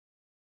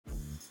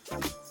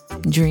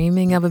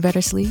Dreaming of a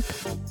better sleep?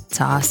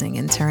 Tossing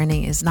and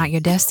turning is not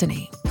your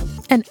destiny.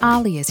 And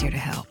Ollie is here to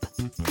help.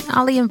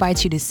 Ollie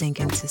invites you to sink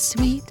into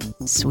sweet,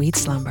 sweet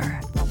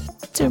slumber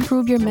to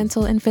improve your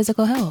mental and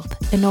physical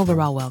health and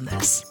overall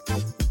wellness.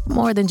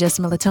 More than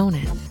just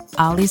melatonin,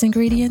 Ollie's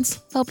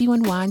ingredients help you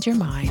unwind your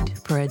mind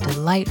for a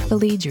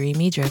delightfully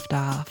dreamy drift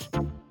off.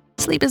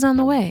 Sleep is on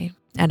the way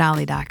at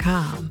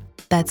Ollie.com.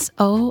 That's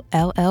OLLY.com.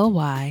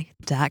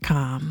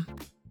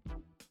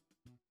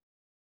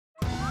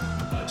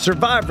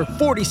 Survivor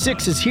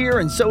 46 is here,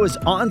 and so is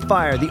On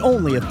Fire, the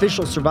only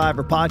official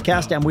Survivor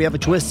podcast, and we have a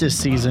twist this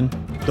season.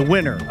 The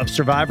winner of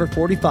Survivor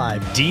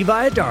 45, Dee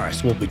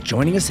Valladares, will be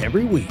joining us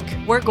every week.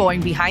 We're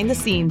going behind the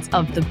scenes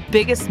of the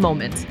biggest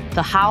moments,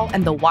 the how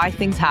and the why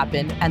things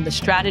happen, and the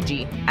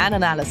strategy and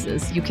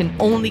analysis you can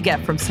only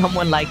get from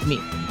someone like me,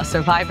 a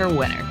Survivor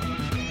winner.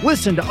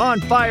 Listen to On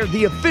Fire,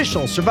 the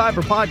official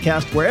Survivor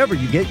podcast, wherever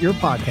you get your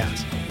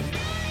podcasts.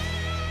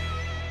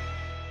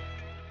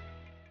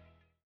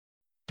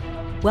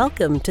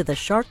 Welcome to the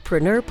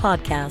Sharkpreneur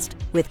Podcast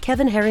with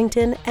Kevin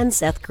Harrington and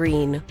Seth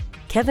Green.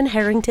 Kevin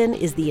Harrington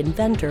is the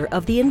inventor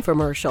of the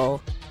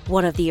infomercial,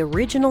 one of the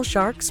original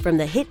sharks from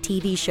the hit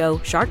TV show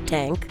Shark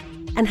Tank,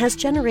 and has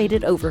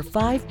generated over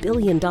 $5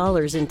 billion in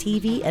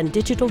TV and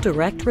digital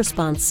direct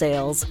response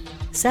sales.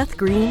 Seth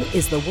Green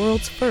is the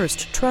world's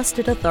first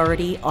trusted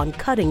authority on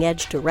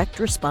cutting-edge direct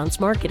response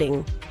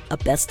marketing, a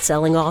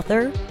best-selling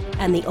author,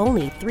 and the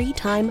only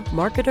 3-time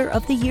Marketer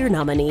of the Year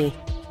nominee.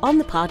 On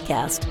the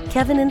podcast,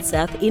 Kevin and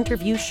Seth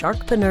interview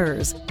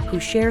sharkpreneurs who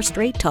share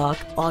straight talk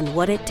on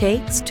what it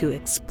takes to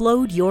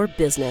explode your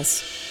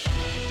business.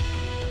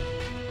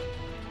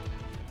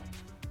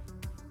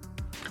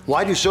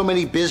 Why do so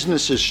many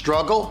businesses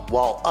struggle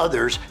while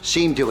others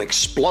seem to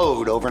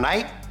explode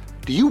overnight?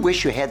 Do you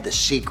wish you had the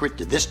secret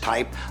to this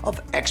type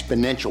of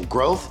exponential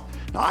growth?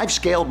 Now, I've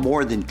scaled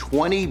more than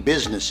 20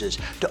 businesses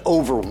to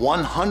over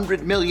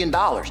 $100 million,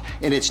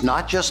 and it's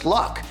not just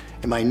luck.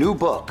 In my new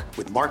book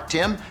with Mark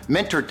Timm,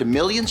 Mentor to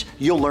Millions,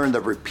 you'll learn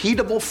the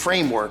repeatable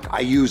framework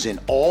I use in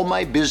all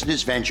my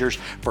business ventures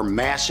for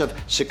massive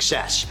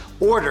success.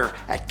 Order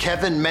at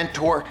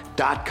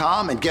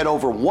kevinmentor.com and get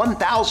over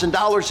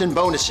 $1,000 in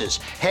bonuses.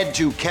 Head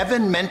to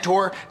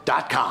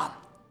kevinmentor.com.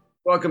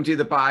 Welcome to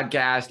the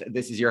podcast.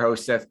 This is your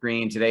host, Seth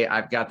Green. Today,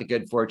 I've got the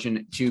good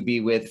fortune to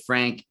be with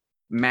Frank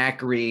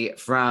Macri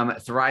from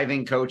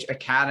Thriving Coach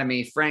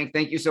Academy. Frank,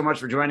 thank you so much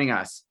for joining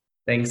us.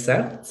 Thanks,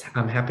 Seth.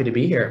 I'm happy to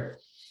be here.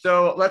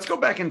 So let's go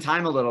back in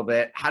time a little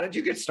bit. How did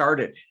you get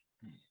started?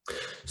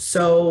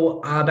 So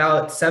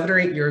about 7 or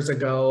 8 years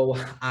ago,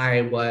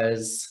 I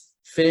was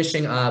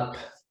finishing up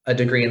a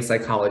degree in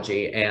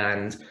psychology,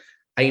 and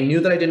I knew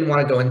that I didn't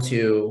want to go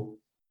into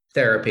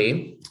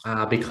therapy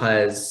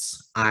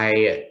because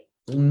I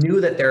knew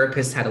that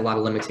therapists had a lot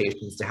of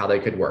limitations to how they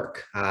could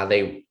work.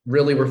 They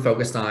really were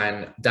focused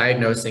on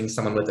diagnosing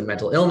someone with a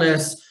mental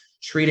illness,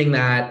 treating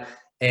that.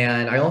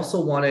 And I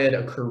also wanted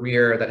a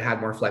career that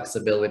had more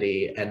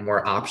flexibility and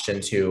more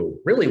option to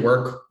really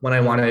work when I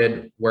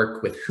wanted,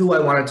 work with who I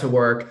wanted to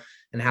work,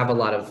 and have a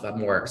lot of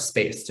more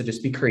space to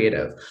just be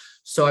creative.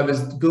 So I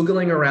was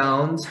Googling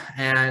around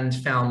and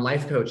found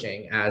life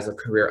coaching as a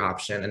career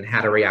option and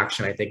had a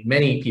reaction I think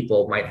many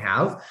people might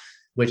have,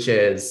 which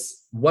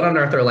is, what on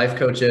earth are life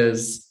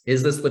coaches?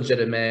 Is this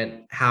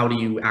legitimate? How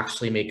do you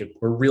actually make a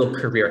real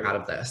career out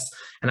of this?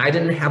 And I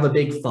didn't have a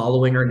big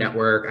following or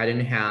network. I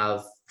didn't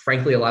have,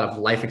 frankly, a lot of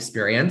life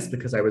experience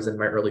because I was in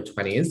my early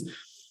 20s,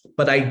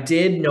 but I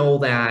did know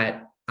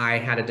that I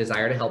had a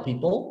desire to help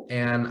people.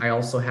 And I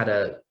also had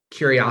a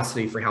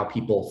curiosity for how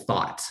people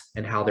thought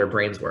and how their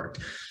brains worked.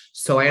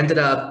 So I ended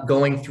up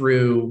going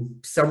through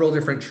several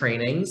different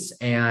trainings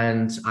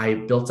and I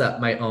built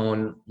up my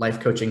own life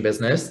coaching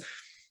business.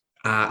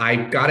 I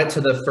got it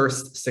to the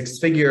first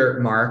 6-figure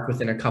mark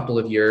within a couple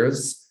of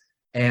years.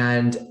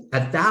 And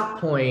at that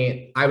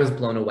point, I was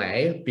blown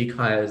away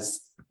because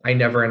I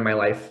never in my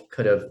life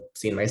could have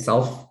seen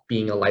myself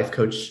being a life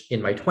coach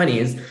in my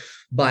 20s.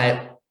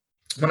 But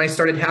when I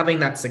started having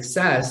that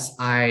success,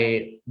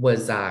 I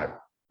was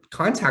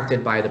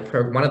contacted by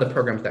one of the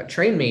programs that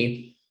trained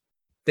me.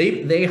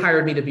 They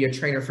hired me to be a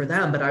trainer for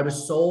them, but I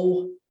was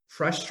so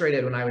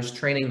frustrated when I was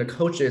training the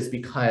coaches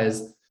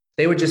because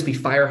they would just be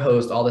fire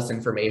hosed all this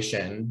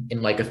information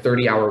in like a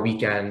 30-hour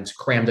weekend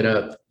crammed in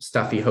a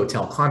stuffy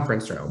hotel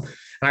conference room.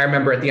 And I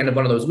remember at the end of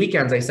one of those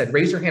weekends, I said,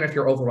 raise your hand if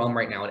you're overwhelmed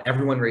right now. And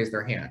everyone raised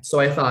their hand.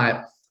 So I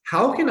thought,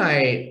 how can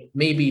I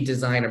maybe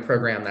design a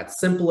program that's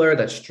simpler,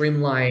 that's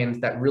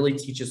streamlined, that really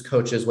teaches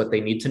coaches what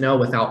they need to know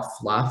without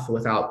fluff,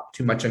 without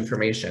too much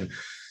information?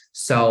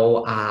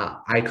 So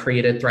I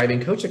created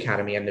Thriving Coach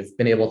Academy and have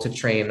been able to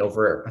train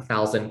over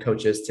 1,000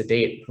 coaches to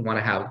date who want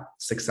to have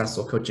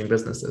successful coaching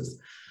businesses.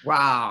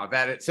 Wow.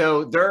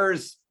 So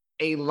there's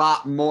a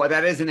lot more.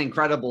 That is an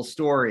incredible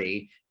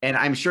story. And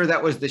I'm sure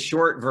that was the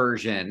short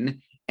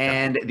version.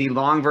 And the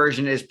long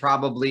version is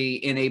probably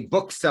in a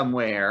book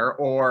somewhere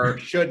or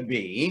should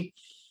be.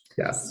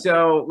 Yes.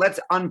 So let's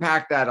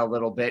unpack that a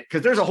little bit,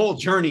 because there's a whole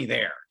journey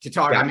there to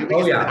talk. Yeah. I mean, we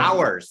can spend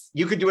hours.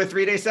 You could do a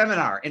 3-day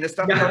seminar in a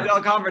stuffy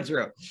hotel conference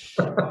room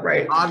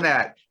Right. on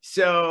that.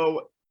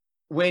 So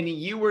when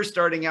you were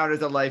starting out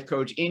as a life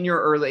coach in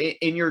your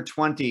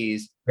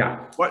 20s,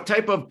 what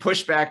type of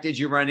pushback did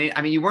you run in?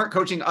 I mean, you weren't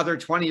coaching other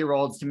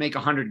 20-year-olds to make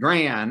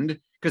 $100,000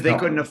 because they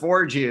couldn't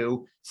afford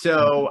you.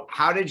 So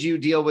how did you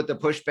deal with the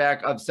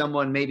pushback of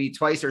someone maybe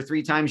twice or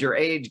 3 times your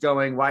age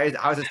going,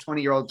 how's this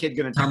 20-year-old kid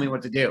going to tell me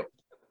what to do?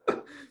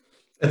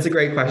 That's a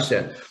great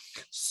question.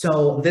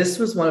 So this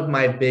was one of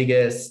my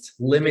biggest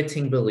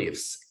limiting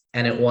beliefs.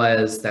 And it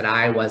was that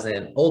I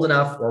wasn't old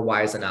enough or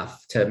wise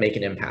enough to make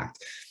an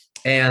impact.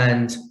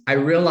 And I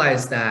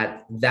realized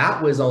that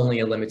that was only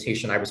a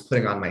limitation I was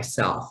putting on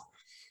myself.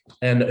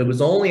 And it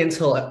was only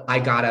until I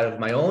got out of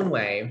my own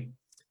way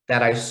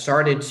that I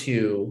started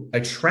to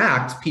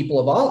attract people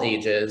of all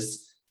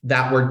ages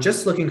that were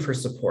just looking for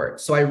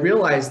support. So I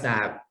realized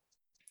that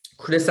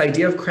this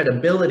idea of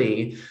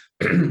credibility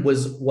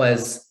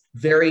was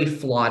very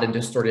flawed and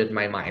distorted in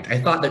my mind.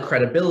 I thought that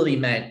credibility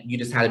meant you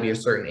just had to be a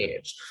certain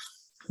age.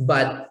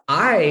 But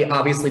I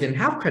obviously didn't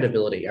have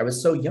credibility. I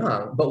was so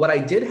young. But what I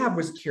did have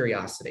was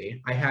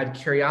curiosity. I had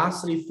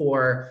curiosity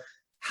for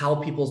how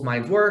people's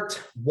minds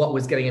worked, what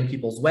was getting in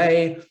people's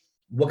way,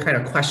 what kind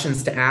of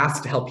questions to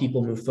ask to help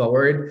people move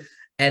forward.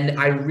 And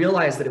I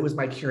realized that it was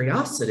my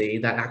curiosity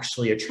that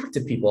actually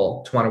attracted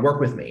people to want to work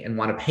with me and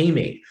want to pay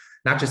me.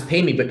 Not just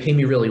pay me, but pay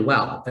me really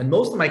well. And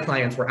most of my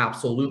clients were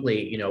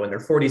absolutely, in their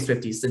 40s,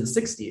 50s, and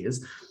 60s.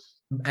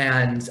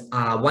 And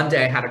one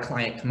day I had a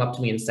client come up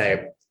to me and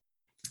say,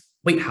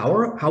 wait,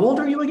 how old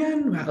are you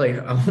again? Like,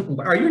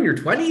 are you in your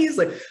 20s?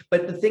 Like,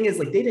 but the thing is,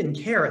 like, they didn't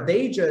care.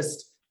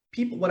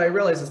 What I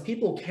realized is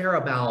people care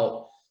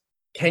about,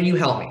 can you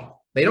help me?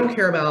 They don't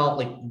care about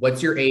like,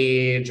 what's your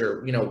age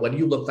or, what do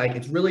you look like?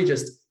 It's really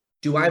just,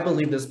 do I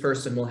believe this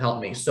person will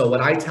help me? So what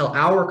I tell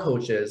our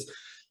coaches,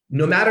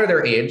 no matter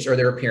their age or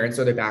their appearance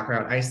or their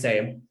background, I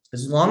say,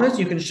 as long as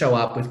you can show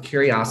up with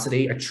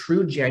curiosity, a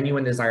true,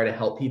 genuine desire to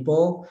help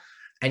people,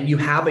 and you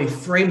have a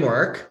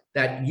framework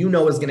that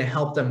is going to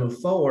help them move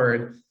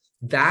forward,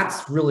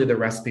 that's really the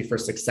recipe for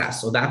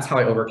success. So that's how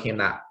I overcame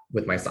that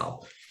with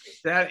myself.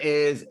 That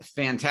is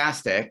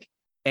fantastic.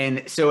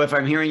 And so if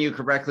I'm hearing you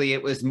correctly,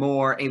 it was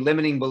more a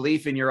limiting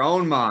belief in your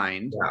own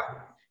mind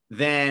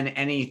than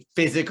any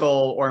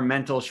physical or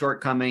mental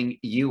shortcoming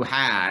you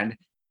had.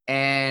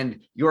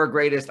 And your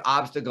greatest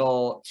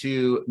obstacle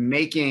to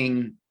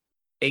making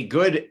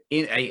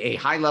a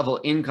high level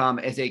income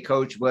as a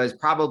coach was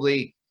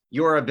probably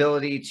your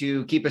ability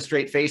to keep a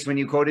straight face when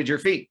you quoted your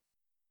fee.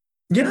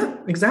 Yeah,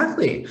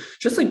 exactly.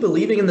 Just like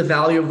believing in the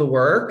value of the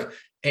work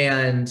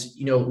and,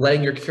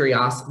 letting your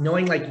curiosity,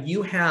 knowing like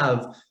you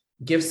have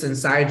gifts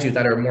inside you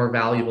that are more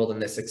valuable than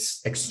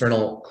this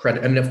external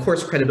credit. I mean, of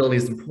course, credibility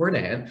is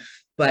important,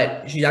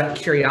 but that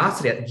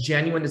curiosity, that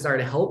genuine desire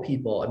to help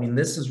people. I mean,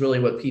 this is really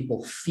what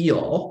people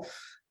feel.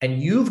 And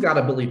you've got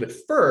to believe it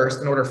first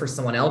in order for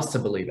someone else to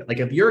believe it. Like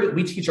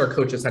we teach our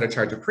coaches how to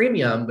charge a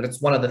premium, but it's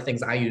one of the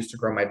things I use to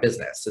grow my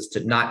business is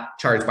to not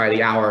charge by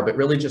the hour, but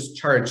really just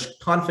charge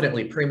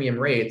confidently premium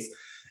rates.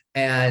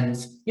 And,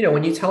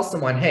 when you tell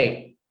someone,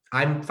 hey,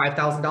 I'm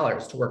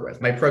 $5,000 to work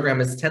with, my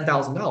program is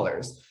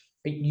 $10,000.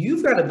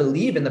 You've got to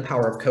believe in the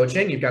power of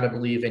coaching. You've got to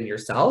believe in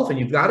yourself, and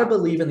you've got to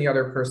believe in the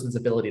other person's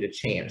ability to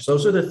change.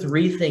 Those are the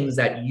 3 things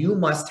that you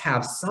must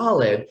have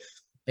solid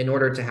in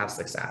order to have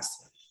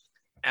success.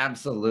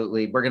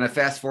 Absolutely. We're going to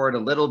fast forward a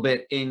little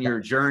bit in your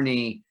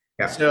journey.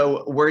 Yeah.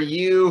 So were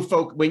you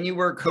when you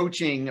were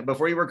coaching,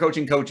 before you were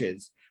coaching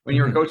coaches, when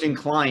you were coaching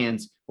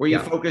clients, were you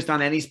focused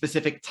on any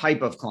specific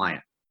type of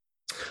client?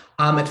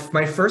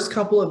 My first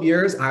couple of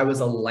years, I was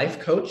a life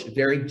coach,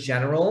 very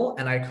general,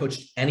 and I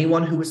coached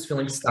anyone who was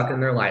feeling stuck in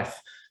their life.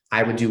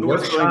 I would do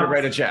workshops. To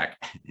write a check.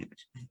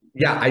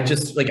 Yeah, I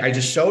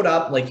just showed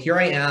up, like, here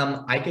I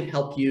am, I can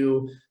help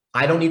you.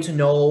 I don't need to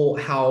know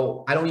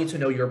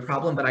your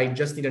problem, but I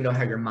just need to know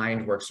how your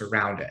mind works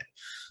around it.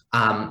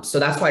 So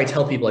that's why I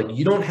tell people, like,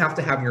 you don't have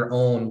to have your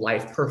own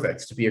life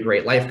perfect to be a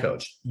great life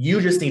coach.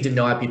 You just need to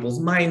know how people's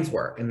minds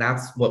work. And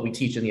that's what we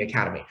teach in the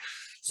academy.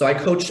 So I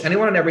coached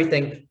anyone and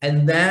everything.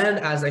 And then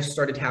as I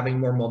started having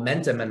more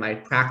momentum and my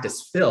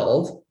practice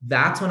filled,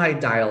 that's when I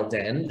dialed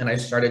in and I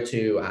started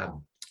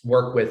to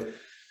work with,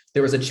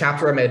 there was a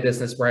chapter of my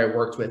business where I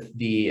worked with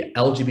the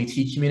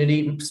LGBT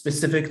community,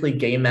 specifically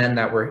gay men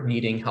that were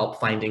needing help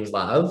finding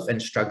love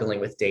and struggling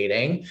with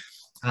dating.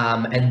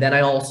 And then I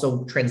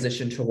also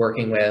transitioned to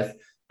working with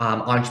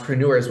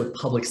entrepreneurs with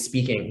public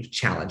speaking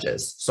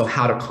challenges. So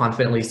how to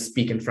confidently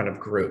speak in front of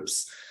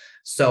groups.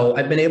 So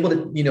I've been able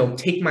to,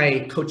 take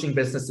my coaching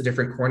business to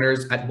different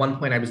corners. At one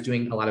point, I was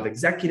doing a lot of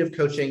executive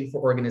coaching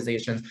for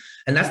organizations.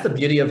 And that's the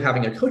beauty of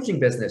having a coaching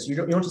business. You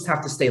don't just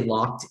have to stay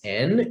locked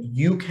in.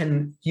 You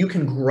can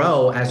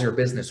grow as your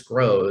business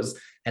grows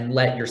and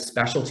let your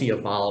specialty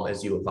evolve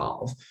as you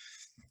evolve.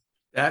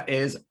 That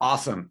is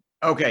awesome.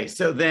 Okay.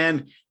 So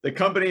then the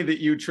company that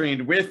you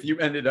trained with, you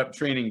ended up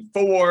training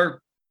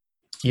for,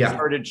 you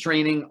started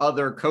training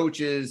other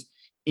coaches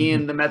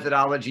in the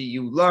methodology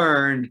you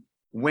learned.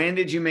 when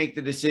did you make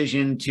the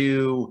decision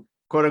to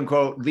quote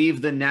unquote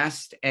leave the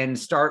nest and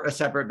start a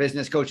separate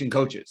business coaching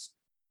coaches?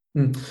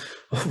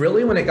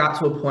 Really, when it got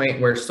to a point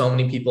where so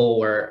many people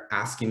were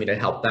asking me to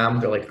help them,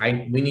 they're like,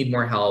 we need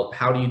more help.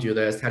 How do you do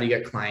this? How do you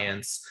get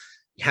clients?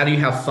 How do you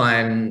have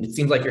fun? It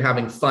seems like you're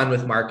having fun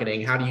with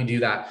marketing. How do you do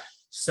that?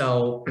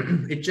 So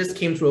it just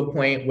came to a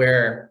point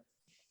where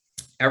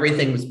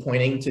everything was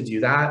pointing to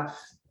do that.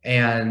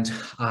 And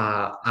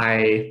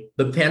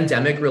the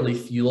pandemic really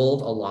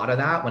fueled a lot of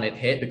that when it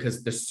hit,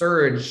 because the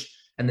surge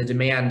and the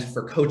demand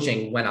for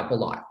coaching went up a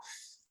lot.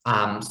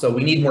 So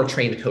we need more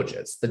trained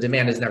coaches. The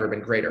demand has never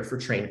been greater for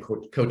trained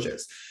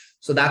coaches.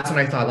 So that's when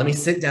I thought, let me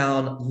sit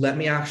down, let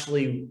me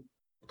actually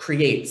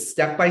create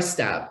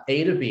step-by-step,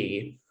 A to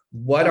B,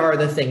 what are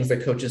the things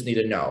that coaches need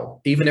to know,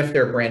 even if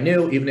they're brand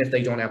new, even if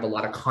they don't have a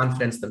lot of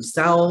confidence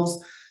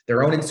themselves,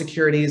 their own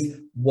insecurities,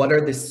 what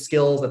are the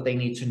skills that they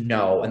need to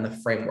know and the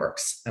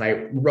frameworks? And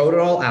I wrote it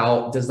all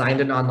out, designed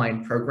an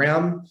online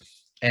program,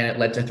 and it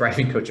led to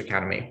Thriving Coach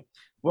Academy.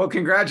 Well,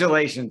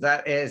 congratulations.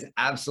 That is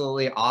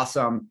absolutely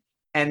awesome.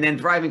 And then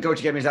Thriving Coach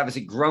Academy has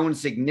obviously grown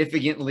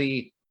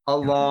significantly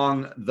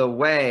along the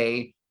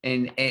way.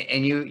 And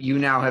you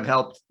now have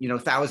helped,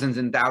 thousands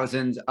and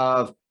thousands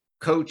of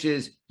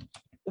coaches.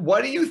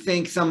 What do you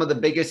think some of the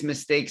biggest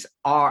mistakes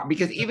are?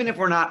 Because even if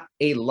we're not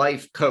a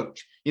life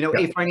coach,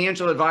 a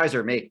financial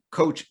advisor may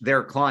coach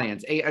their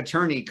clients, a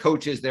attorney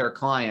coaches their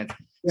clients.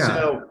 Yeah.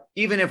 So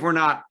even if we're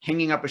not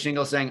hanging up a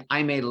shingle saying,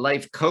 I'm a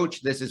life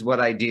coach, this is what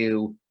I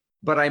do,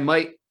 but I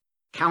might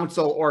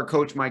counsel or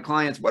coach my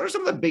clients, what are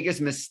some of the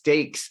biggest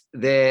mistakes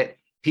that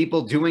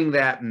people doing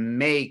that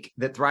make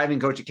that Thriving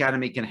Coach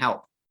Academy can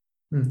help?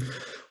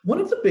 One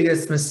of the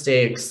biggest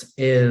mistakes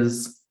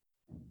is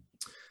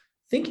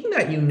thinking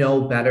that you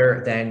know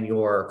better than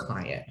your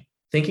client,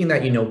 thinking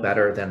that you know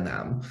better than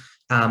them.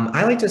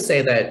 I like to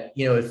say that,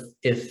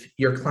 if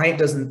your client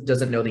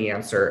doesn't know the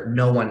answer,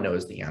 no one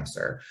knows the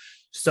answer.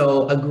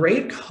 So a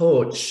great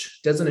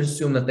coach doesn't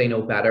assume that they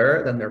know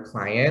better than their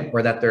client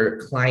or that their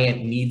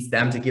client needs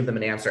them to give them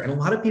an answer. And a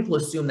lot of people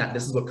assume that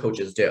this is what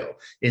coaches do,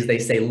 is they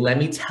say, let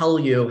me tell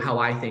you how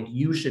I think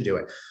you should do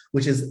it,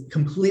 which is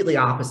completely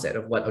opposite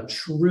of what a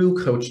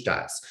true coach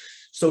does.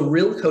 So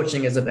real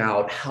coaching is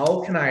about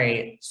how can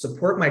I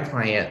support my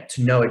client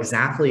to know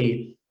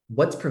exactly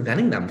what's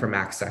preventing them from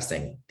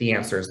accessing the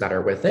answers that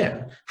are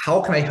within? How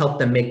can I help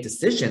them make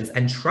decisions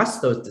and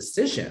trust those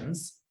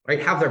decisions,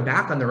 right? Have their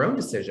back on their own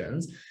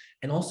decisions,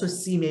 and also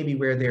see maybe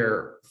where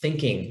their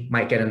thinking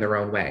might get in their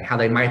own way, how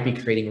they might be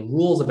creating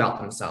rules about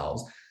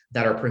themselves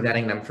that are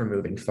preventing them from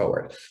moving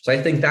forward. So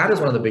I think that is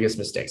one of the biggest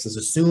mistakes, is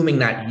assuming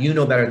that you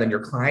know better than your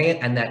client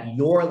and that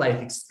your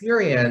life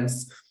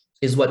experience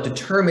is what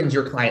determines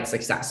your client's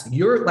success.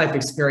 Your life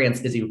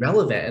experience is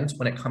irrelevant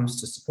when it comes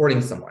to supporting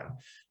someone,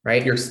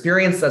 right? Your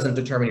experience doesn't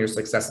determine your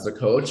success as a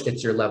coach.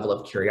 It's your level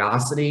of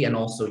curiosity and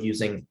also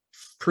using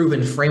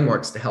proven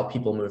frameworks to help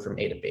people move from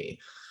A to B.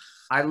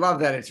 I love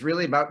that. It's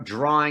really about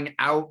drawing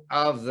out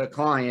of the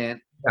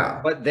client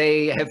what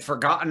they have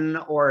forgotten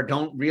or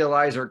don't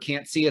realize or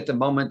can't see at the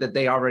moment that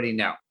they already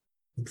know.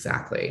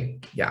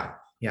 Exactly. Yeah.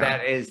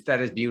 That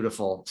is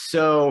beautiful.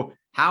 So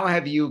how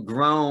have you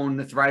grown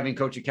the Thriving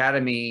Coach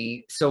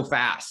Academy so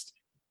fast?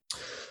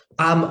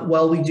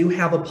 Well, we do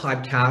have a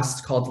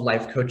podcast called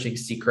Life Coaching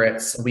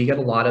Secrets. We get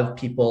a lot of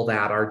people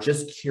that are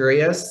just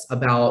curious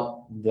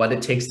about what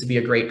it takes to be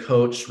a great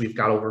coach. We've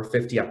got over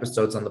 50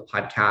 episodes on the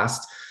podcast.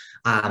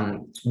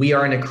 We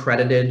are an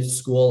accredited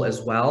school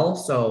as well.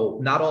 So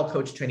not all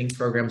coach training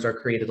programs are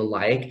created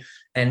alike.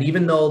 And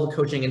even though the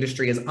coaching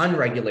industry is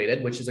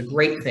unregulated, which is a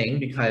great thing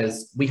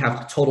because we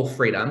have total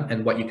freedom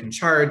in what you can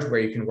charge, where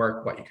you can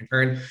work, what you can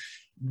earn,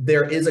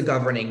 there is a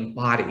governing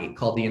body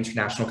called the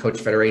International Coach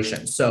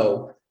Federation.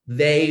 So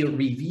they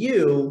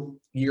review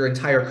your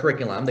entire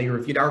curriculum. They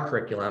reviewed our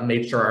curriculum,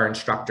 made sure our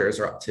instructors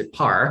are up to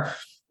par,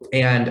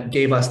 and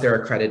gave us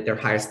their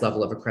highest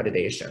level of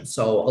accreditation.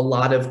 So a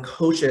lot of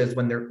coaches,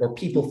 or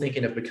people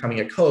thinking of becoming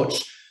a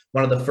coach,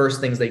 one of the first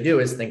things they do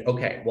is think,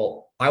 okay,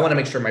 well, I want to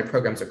make sure my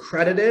program's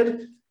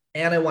accredited,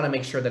 and I want to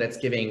make sure that it's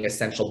giving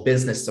essential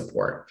business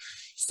support.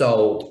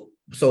 So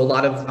a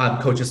lot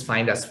of coaches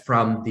find us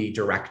from the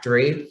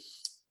directory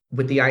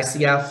with the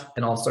ICF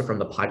and also from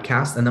the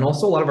podcast. And then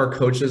also a lot of our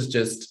coaches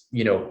just,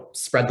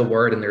 spread the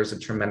word, and there's a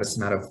tremendous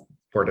amount of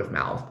word of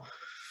mouth.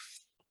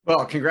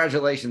 Well,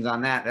 congratulations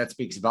on that. That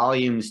speaks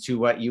volumes to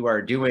what you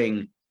are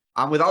doing.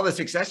 With all the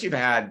success you've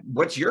had,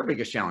 what's your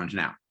biggest challenge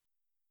now?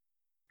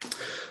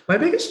 My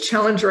biggest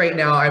challenge right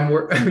now,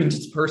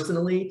 just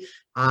personally,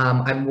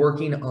 I'm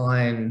working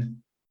on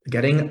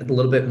getting a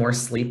little bit more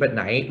sleep at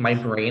night. My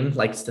brain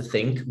likes to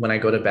think when I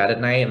go to bed at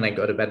night, and I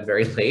go to bed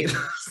very late.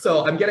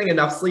 So I'm getting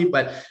enough sleep,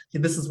 but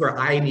this is where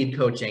I need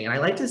coaching. And I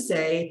like to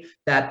say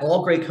that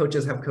all great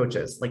coaches have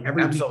coaches. Like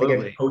every week I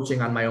get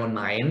coaching on my own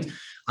mind.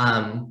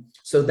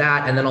 So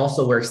that, and then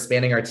also we're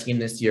expanding our team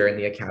this year in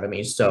the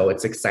academy. So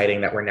it's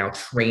exciting that we're now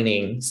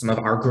training some of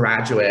our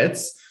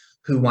graduates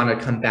who want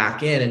to come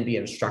back in and be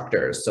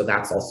instructors. So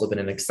that's also been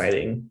an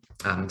exciting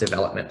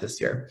development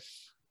this year.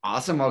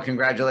 Awesome. Well,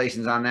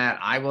 congratulations on that.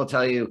 I will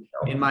tell you,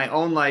 in my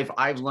own life,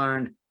 I've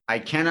learned I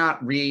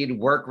cannot read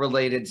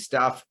work-related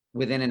stuff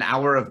within an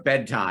hour of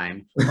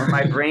bedtime, or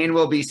my brain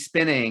will be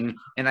spinning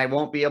and I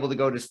won't be able to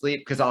go to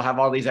sleep because I'll have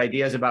all these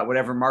ideas about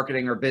whatever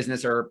marketing or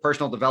business or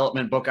personal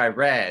development book I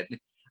read.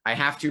 I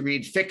have to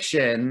read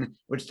fiction,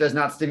 which does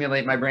not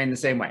stimulate my brain the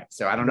same way.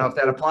 So I don't know if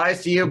that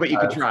applies to you, but you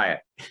could try it.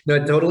 No,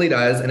 it totally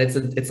does. And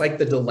it's like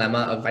the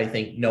dilemma of, I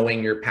think,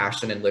 knowing your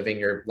passion and living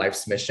your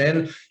life's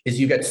mission is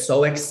you get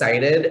so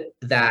excited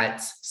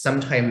that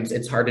sometimes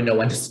it's hard to know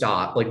when to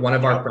stop. Like one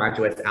of our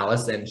graduates,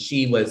 Allison,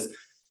 she's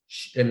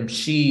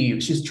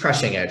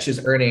crushing it.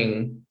 She's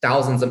earning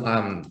thousands of,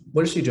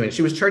 what is she doing?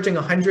 She was charging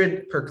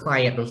 100 per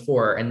client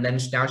before, and then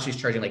now she's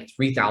charging like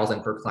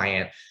 3,000 per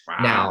client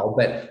now.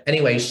 But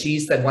anyway, she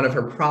said one of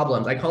her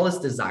problems, I call this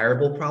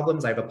desirable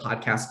problems. I have a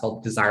podcast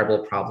called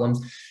Desirable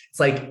Problems. It's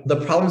like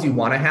the problems you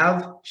want to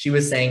have. She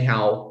was saying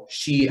how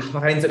she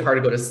finds it hard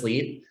to go to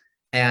sleep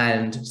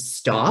and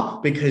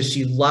stop because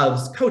she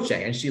loves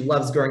coaching and she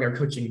loves growing her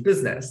coaching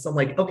business. So I'm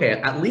like, okay,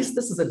 at least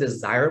this is a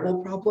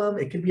desirable problem.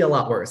 It could be a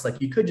lot worse.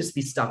 Like you could just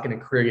be stuck in a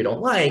career you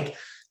don't like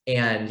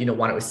and,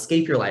 want to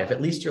escape your life.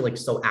 At least you're like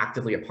so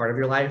actively a part of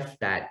your life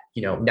that,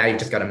 now you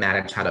just got to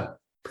manage how to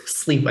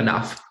sleep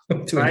enough to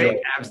enjoy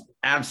it.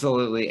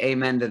 Absolutely.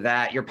 Amen to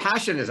that. Your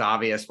passion is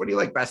obvious. What do you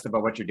like best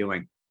about what you're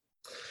doing?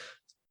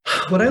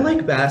 What I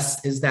like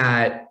best is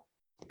that,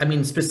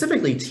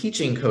 specifically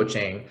teaching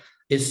coaching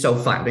is so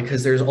fun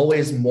because there's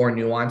always more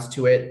nuance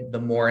to it. The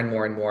more and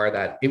more and more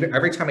that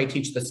every time I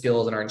teach the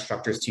skills and our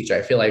instructors teach,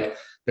 I feel like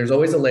there's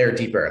always a layer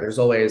deeper. There's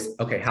always,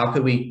 okay, how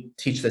could we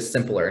teach this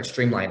simpler and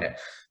streamline it?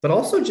 But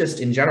also just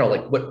in general,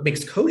 like what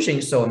makes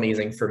coaching so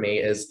amazing for me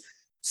is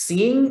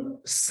seeing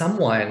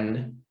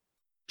someone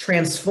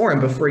transform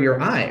before your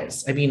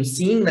eyes.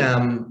 Seeing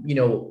them,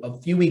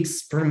 a few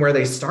weeks from where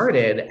they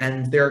started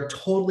and they're a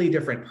totally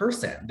different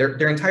person.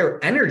 Their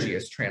entire energy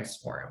is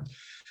transformed.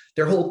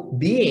 Their whole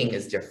being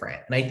is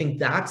different. And I think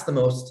that's the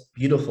most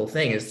beautiful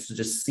thing is to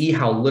just see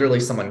how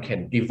literally someone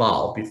can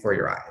evolve before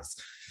your eyes.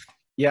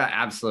 Yeah,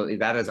 absolutely.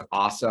 That is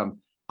awesome.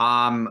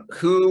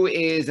 Who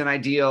is an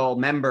ideal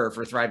member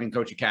for Thriving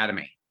Coach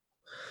Academy?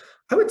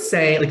 I would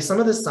say like some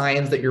of the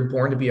signs that you're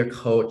born to be a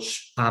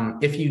coach,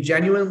 if you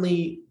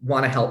genuinely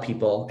want to help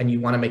people and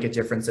you want to make a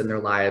difference in their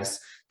lives,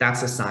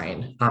 that's a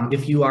sign.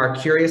 If you are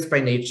curious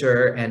by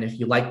nature and if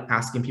you like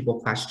asking people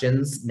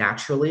questions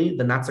naturally,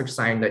 then that's a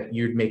sign that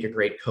you'd make a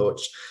great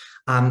coach.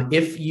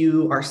 If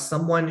you are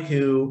someone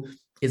who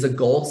is a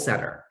goal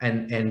setter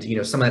and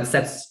someone that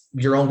sets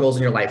your own goals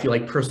in your life, you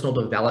like personal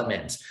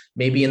development,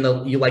 maybe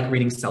you like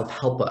reading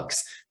self-help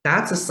books,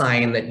 that's a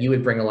sign that you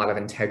would bring a lot of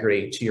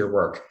integrity to your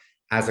work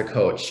as a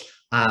coach.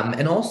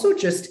 And also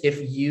just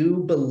if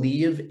you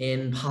believe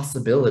in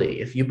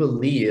possibility, if you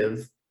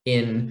believe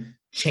in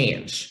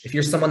change, if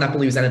you're someone that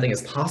believes anything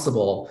is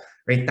possible,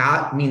 right,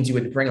 that means you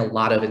would bring a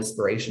lot of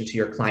inspiration to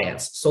your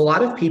clients. So a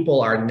lot of people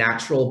are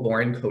natural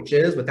born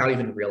coaches without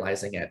even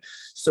realizing it.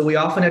 So we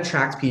often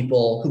attract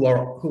people who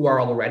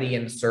are already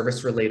in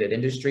service related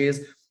industries,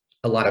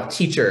 a lot of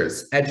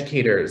teachers,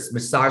 educators,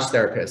 massage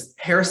therapists,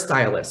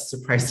 hairstylists,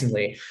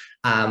 surprisingly.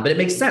 But it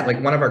makes sense.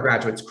 Like one of our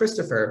graduates,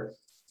 Christopher,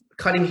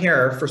 cutting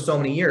hair for so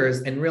many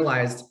years and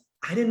realized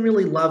I didn't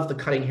really love the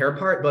cutting hair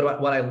part,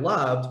 but what I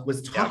loved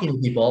was talking to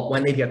people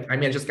when they I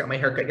just got my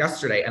haircut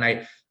yesterday. And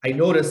I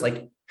noticed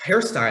like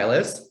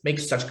hairstylists make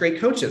such great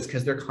coaches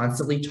because they're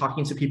constantly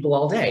talking to people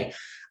all day.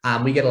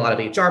 We get a lot of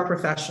HR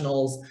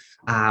professionals.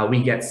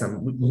 We get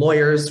some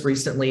lawyers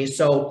recently.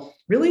 So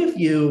really, if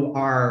you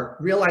are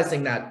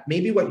realizing that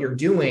maybe what you're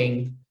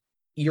doing,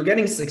 you're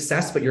getting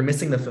success, but you're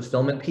missing the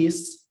fulfillment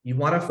piece, you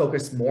want to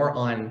focus more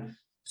on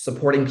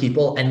supporting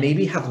people and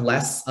maybe have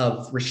less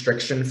of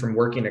restriction from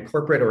working a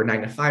corporate or a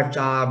 9-to-5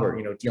 job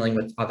or, dealing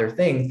with other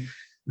things,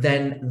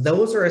 then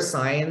those are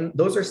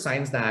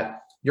signs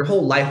that your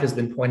whole life has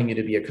been pointing you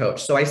to be a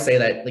coach. So I say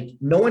that like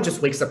no one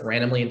just wakes up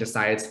randomly and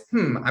decides,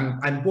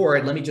 I'm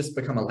bored, let me just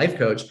become a life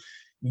coach.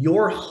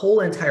 Your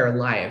whole entire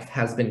life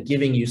has been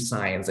giving you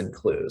signs and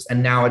clues.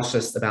 And now it's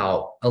just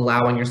about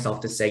allowing yourself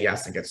to say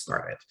yes and get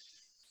started.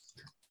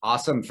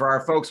 Awesome. For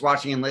our folks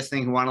watching and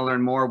listening who want to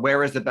learn more,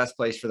 where is the best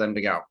place for them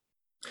to go?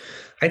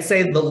 I'd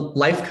say the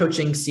Life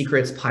Coaching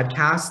Secrets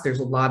podcast. There's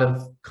a lot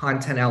of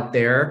content out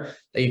there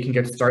that you can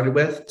get started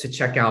with to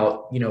check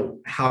out,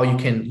 how you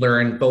can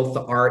learn both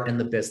the art and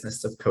the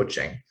business of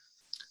coaching.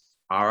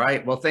 All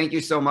right. Well, thank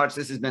you so much.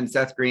 This has been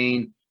Seth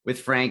Green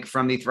with Frank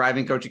from the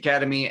Thriving Coach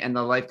Academy and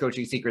the Life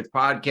Coaching Secrets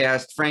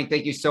podcast. Frank,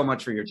 thank you so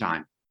much for your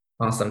time.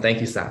 Awesome.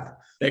 Thank you, Seth.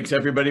 Thanks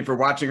everybody for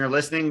watching or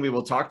listening. We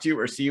will talk to you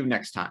or see you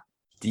next time.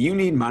 Do you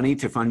need money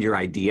to fund your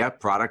idea,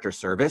 product, or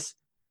service?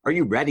 Are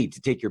you ready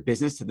to take your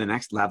business to the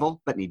next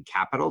level, but need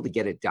capital to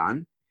get it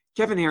done?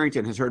 Kevin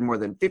Harrington has heard more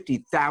than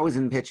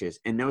 50,000 pitches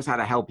and knows how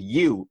to help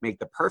you make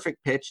the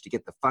perfect pitch to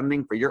get the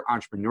funding for your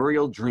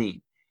entrepreneurial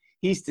dream.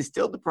 He's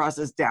distilled the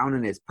process down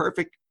in his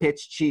perfect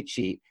pitch cheat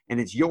sheet, and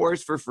it's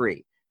yours for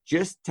free.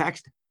 Just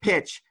text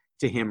PITCH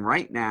to him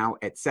right now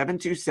at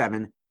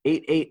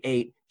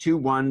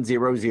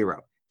 727-888-2100.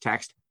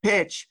 Text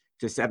PITCH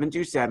to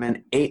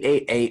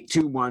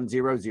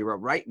 727-888-2100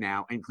 right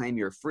now and claim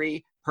your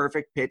free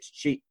perfect pitch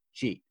cheat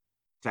sheet.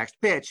 Text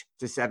PITCH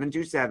to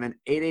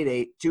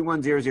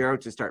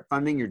 727-888-2100 to start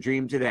funding your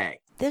dream today.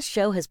 This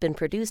show has been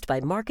produced by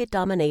Market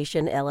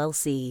Domination,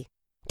 LLC.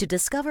 To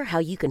discover how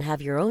you can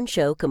have your own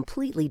show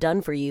completely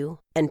done for you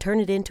and turn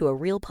it into a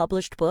real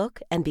published book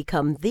and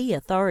become the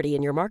authority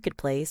in your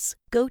marketplace,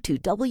 go to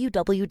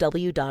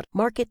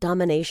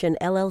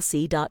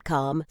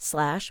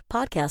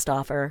www.marketdominationllc.com/podcast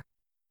offer.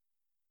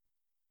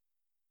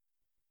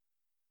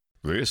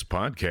 This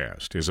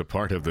podcast is a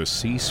part of the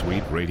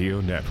C-Suite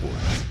Radio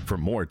Network. For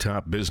more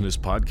top business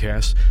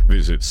podcasts,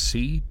 visit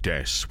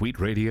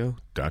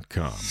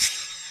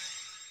c-suiteradio.com.